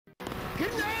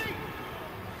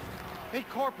Hey,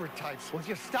 corporate types, will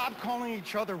you stop calling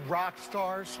each other rock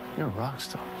stars? You're a rock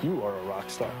star. You are a rock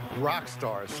star. Rock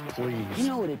stars, please. You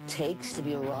know what it takes to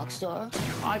be a rock star?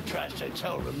 I've trashed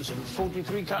hotel rooms in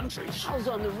 43 countries. I was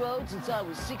on the road since I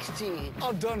was 16.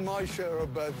 I've done my share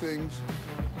of bad things.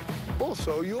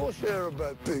 Also, your share of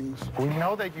bad things. We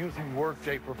know that using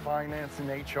Workday for finance and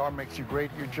HR makes you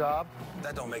great at your job.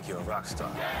 That don't make you a rock star.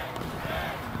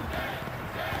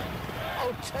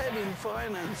 Oh, Ted in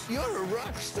finance, you're a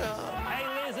rock star.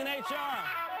 Hey, Liz in HR,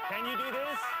 can you do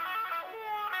this?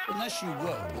 Unless you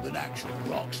work with an actual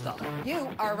rock star. You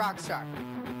are a rock star.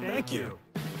 Thank you.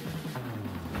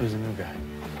 Who's the new guy?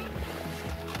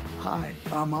 Hi,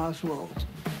 I'm Oswald.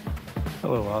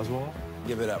 Hello, Oswald.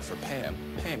 Give it up for Pam.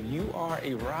 Pam, you are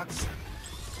a rock star.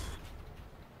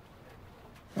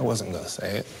 I wasn't gonna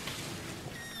say it.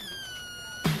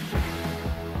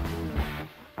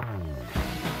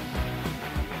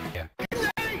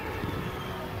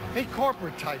 Hey,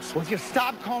 corporate types, will you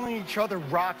stop calling each other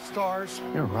rock stars?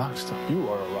 You're a rock star. You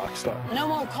are a rock star. No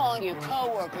more calling your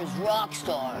coworkers rock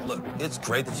stars. Look, it's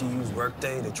great that you use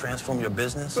Workday to transform your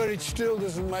business. But it still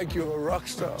doesn't make you a rock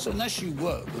star. So unless you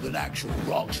work with an actual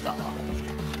rock star.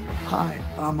 Hi,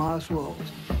 I'm Oswald.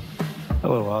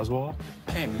 Hello, Oswald.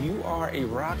 Pam, you are a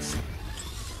rock star.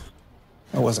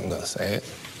 I wasn't gonna say it.